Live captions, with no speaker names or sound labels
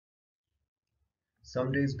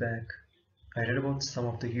Some days back, I read about some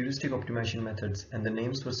of the heuristic optimization methods and the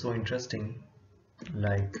names were so interesting,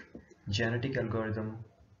 like genetic algorithm,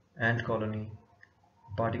 ant colony,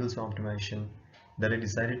 particles optimization, that I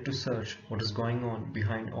decided to search what is going on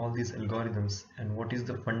behind all these algorithms and what is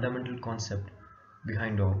the fundamental concept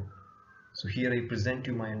behind all. So here I present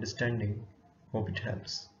you my understanding, hope it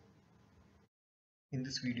helps. In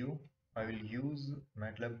this video, I will use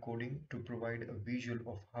MATLAB coding to provide a visual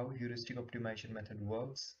of how heuristic optimization method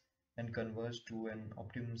works and converge to an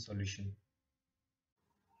optimum solution.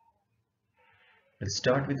 Let's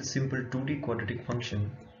start with a simple 2D quadratic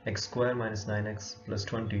function x square minus 9x plus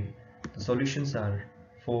 20. The solutions are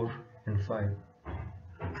 4 and 5.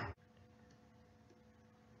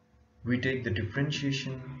 We take the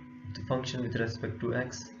differentiation of the function with respect to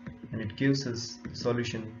x and it gives us the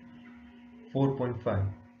solution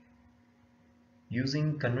 4.5.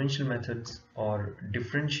 Using conventional methods or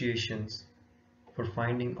differentiations for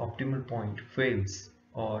finding optimal point fails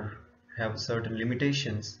or have certain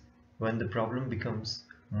limitations when the problem becomes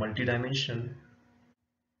multidimensional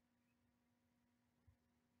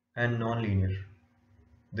and nonlinear.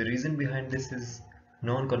 The reason behind this is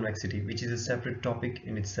non-convexity, which is a separate topic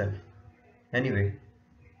in itself. Anyway,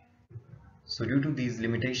 so due to these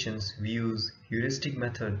limitations, we use heuristic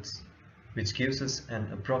methods which gives us an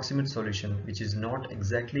approximate solution which is not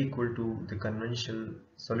exactly equal to the conventional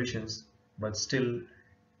solutions, but still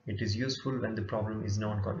it is useful when the problem is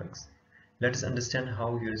non-convex. Let us understand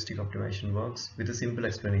how heuristic optimization works with a simple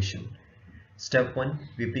explanation. Step 1,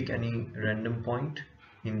 we pick any random point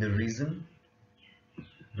in the region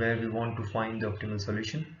where we want to find the optimal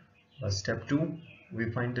solution. Step 2, we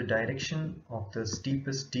find the direction of the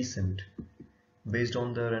steepest descent. Based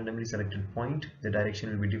on the randomly selected point, the direction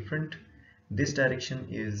will be different. This direction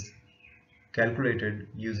is calculated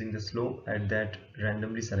using the slope at that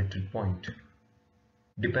randomly selected point.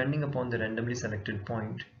 Depending upon the randomly selected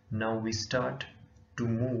point, now we start to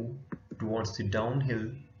move towards the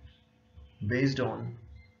downhill based on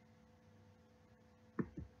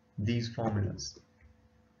these formulas.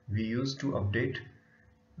 We use to update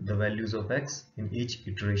the values of x in each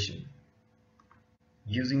iteration.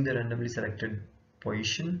 Using the randomly selected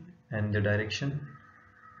position and the direction,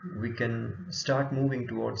 we can start moving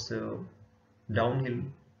towards the downhill,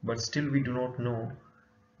 but still we do not know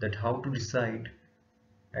that how to decide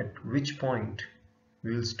at which point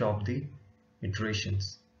we will stop the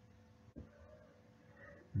iterations.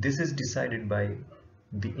 This is decided by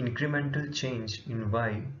the incremental change in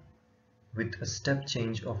y with a step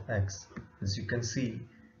change of x. As you can see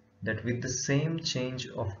that with the same change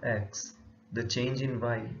of x, the change in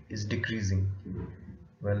y is decreasing.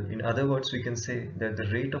 Well, in other words, we can say that the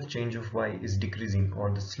rate of change of y is decreasing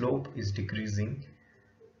or the slope is decreasing,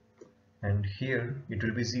 and here it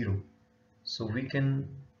will be 0. So we can,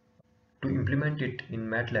 to implement it in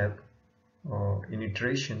MATLAB in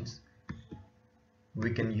iterations,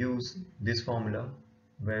 we can use this formula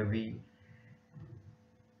where we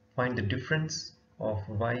find the difference of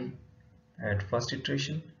y at first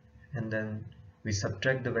iteration and then we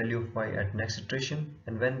subtract the value of y at next iteration,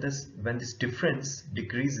 and when this difference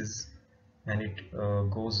decreases and it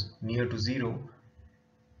goes near to 0,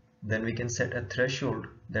 then we can set a threshold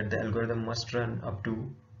that the algorithm must run up to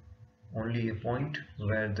only a point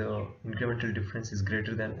where the incremental difference is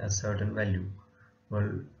greater than a certain value.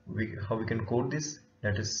 Well, how we can code this,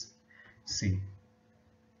 let us see.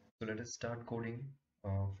 So let us start coding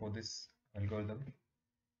for this algorithm.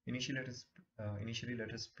 Initially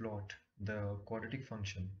let us plot the quadratic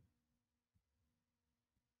function.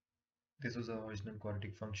 This was our original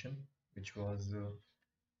quadratic function, which was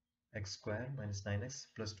x square minus 9x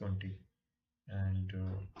plus 20, and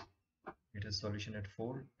it has solution at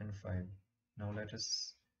 4 and 5. Now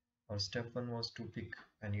our step 1 was to pick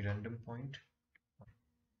any random point.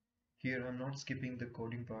 Here I'm not skipping the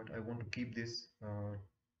coding part. I want to keep this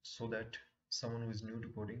so that someone who is new to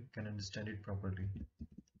coding can understand it properly.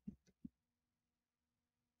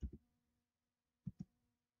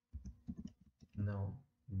 Now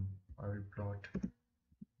I will plot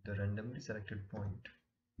the randomly selected point.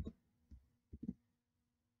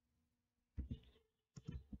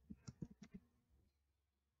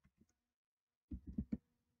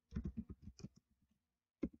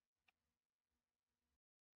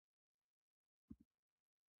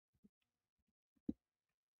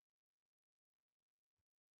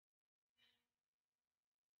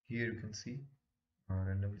 Here you can see our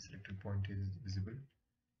randomly selected point is visible.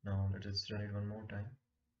 Now let us run it one more time.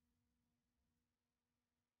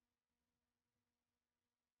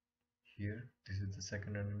 Here, this is the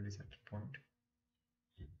second randomly selected point.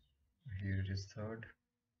 Here it is third,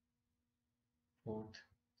 fourth,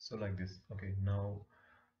 so like this. Okay, now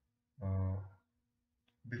uh,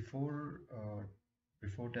 before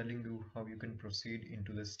before telling you how you can proceed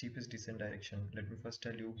into the steepest descent direction, let me first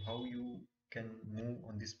tell you how you can move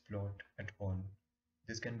on this plot at all.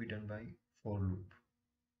 This can be done by for loop.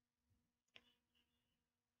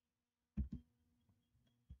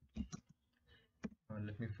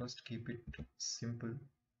 Let me first keep it simple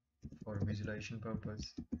for visualization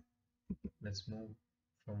purpose. Let's move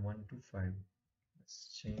from 1 to 5.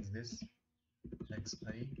 Let's change this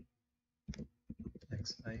xi,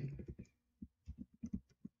 xi,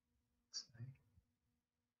 xi,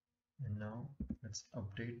 and now let's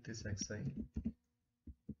update this xi.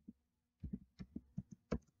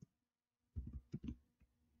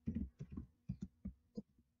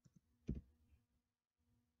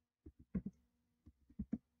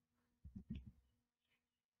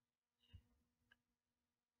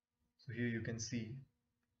 So here you can see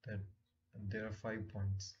that there are 5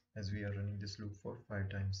 points as we are running this loop for 5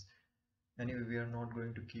 times. Anyway, we are not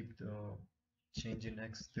going to keep the change in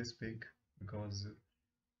x this big, because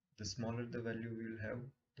the smaller the value we will have,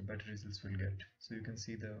 the better results we'll get. So you can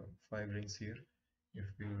see the 5 rings here. If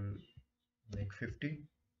we will make 50,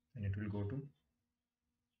 then it will go to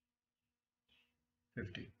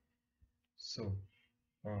 50. So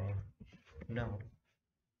uh, now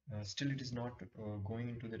still it is not going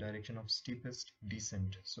into the direction of steepest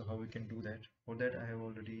descent. So how we can do that? For that I have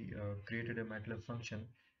already created a MATLAB function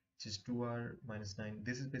which is 2r minus 9.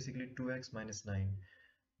 This is basically 2x minus 9.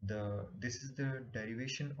 This is the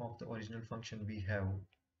derivation of the original function we have.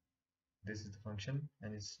 This is the function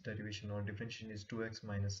and its derivation or differentiation is 2x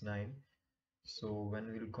minus 9. So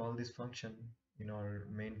when we will call this function in our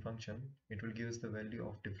main function, it will give us the value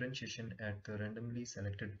of differentiation at the randomly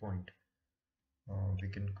selected point. We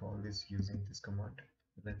can call this using this command.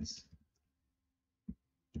 Let's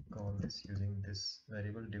call this using this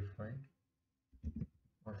variable diffy.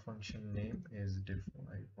 Our function name is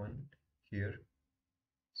diffy1 here.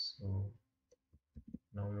 So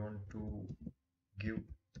now we want to give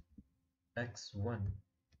x1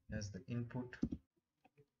 as the input.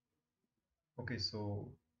 Okay, so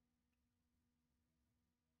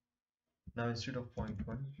now instead of 0.1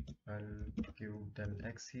 I'll give del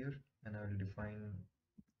x here, and I will define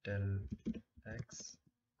del x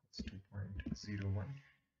equals to 0.01,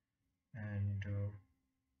 and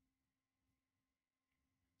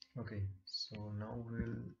okay, so now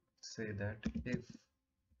we'll say that if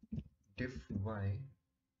diff y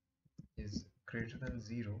is greater than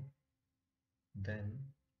 0, then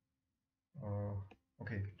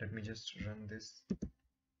okay, let me just run this.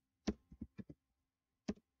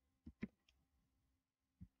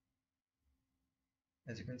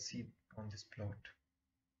 As you can see on this plot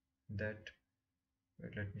that,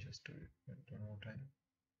 wait, let me just do it one more time.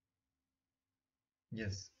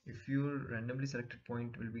 Yes, if your randomly selected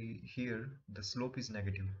point will be here, the slope is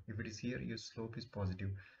negative. If it is here, your slope is positive.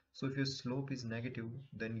 So if your slope is negative,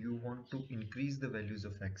 then you want to increase the values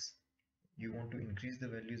of x. You want to increase the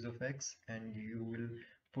values of x, and you will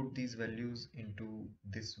put these values into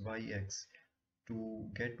this yx to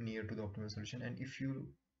get near to the optimal solution. And if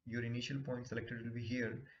your initial point selected will be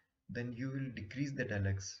here, then you will decrease the del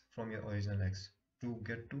x from your original x to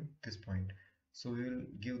get to this point. So we will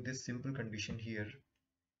give this simple condition here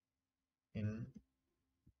in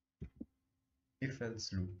if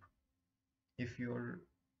else loop. If your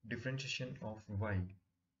differentiation of y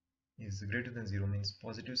is greater than 0, means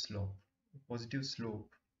positive slope,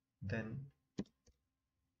 then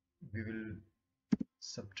we will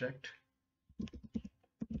subtract.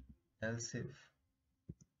 Else if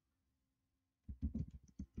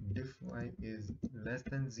diff y is less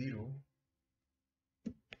than 0,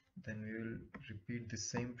 then we will repeat the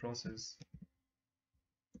same process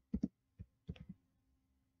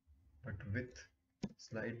but with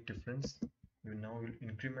slight difference. We now will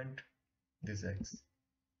increment this x.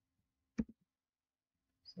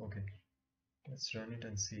 So, okay, let's run it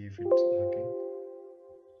and see if it's working.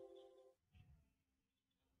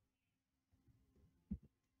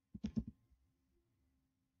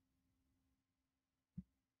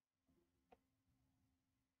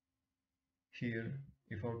 Here,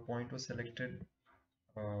 if our point was selected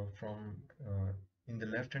from in the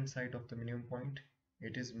left hand side of the minimum point,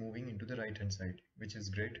 it is moving into the right hand side, which is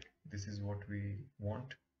great. This is what we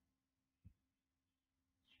want.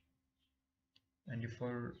 And if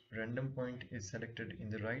our random point is selected in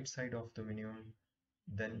the right side of the minimum,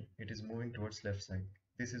 then it is moving towards left side.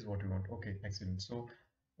 This is what we want. Okay, excellent. So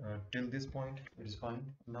till this point it is fine.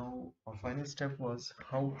 Now our final step was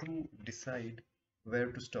how to decide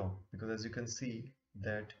where to stop, because as you can see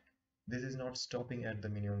that this is not stopping at the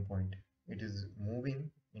minimum point. it is moving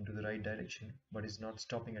into the right direction but is not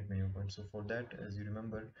stopping at minimum point. So for that, as you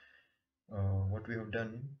remember, what we have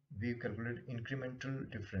done, we calculated incremental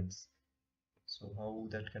difference. So how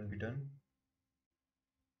that can be done?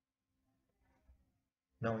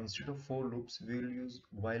 Now instead of for loops, we will use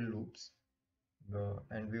while loops,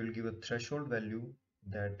 and we will give a threshold value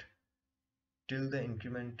that till the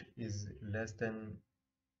increment is less than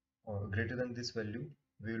or greater than this value,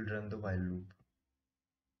 we will run the while loop.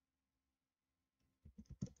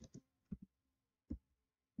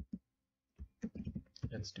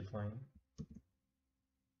 Let's define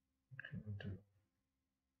incremental.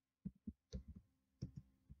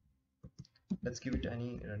 Let's give it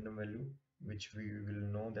any random value which we will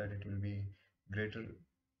know that it will be greater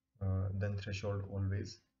than threshold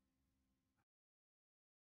always.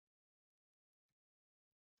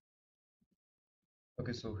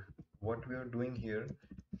 Okay, so what we are doing here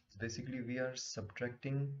is basically we are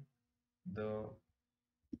subtracting the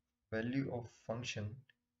value of function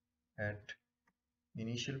at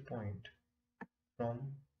initial point from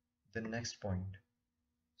the next point.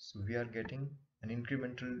 So we are getting an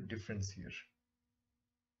incremental difference here.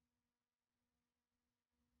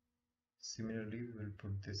 Similarly, we will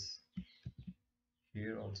put this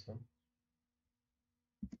here also.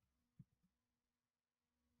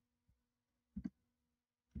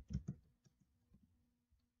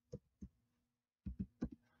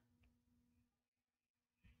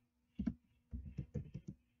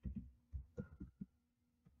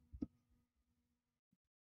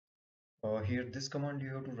 Here this command you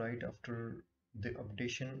have to write after the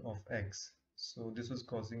updation of x. So this was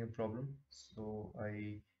causing a problem, so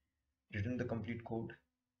I written the complete code,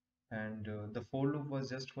 and the for loop was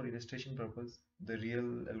just for illustration purpose. The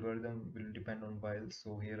real algorithm will depend on while,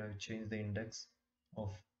 so here I changed the index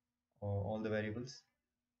of all the variables.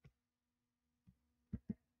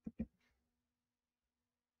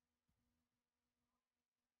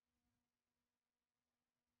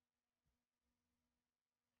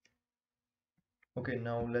 Okay,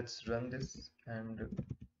 now let's run this, and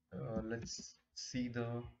let's see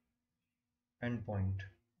the endpoint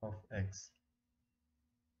of x.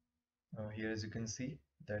 Here, as you can see,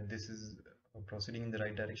 that this is proceeding in the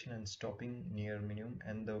right direction and stopping near minimum,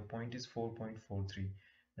 and the point is 4.43,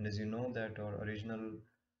 and as you know that our original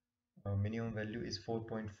minimum value is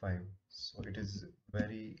 4.5, so it is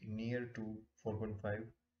very near to 4.5.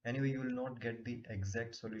 Anyway, you will not get the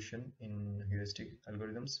exact solution in heuristic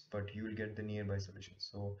algorithms, but you will get the nearby solution.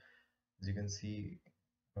 So as you can see,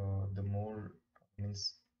 the more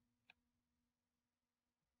means,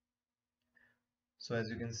 so as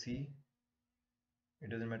you can see, it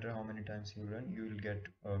doesn't matter how many times you run, you will get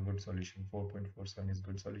a good solution. 4.47 is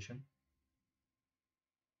good solution.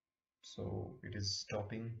 So it is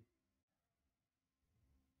stopping.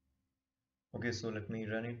 Okay, so let me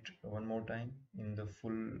run it one more time in the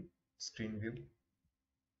full screen view.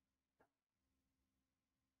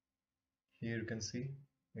 Here you can see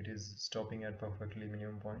it is stopping at perfectly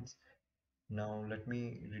minimum points. Now let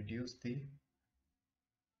me reduce the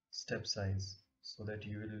step size so that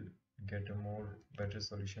you will get a more better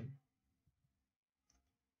solution.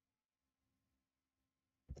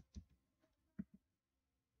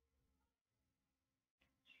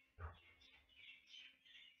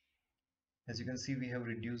 As you can see, we have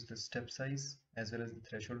reduced the step size as well as the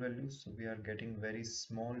threshold values, so we are getting very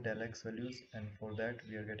small del x values, and for that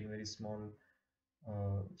we are getting very small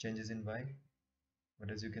changes in y.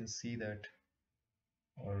 But as you can see that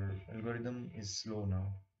our algorithm is slow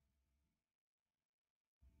now.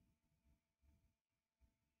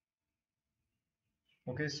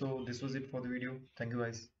 Okay, so this was it for the video. Thank you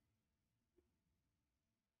guys.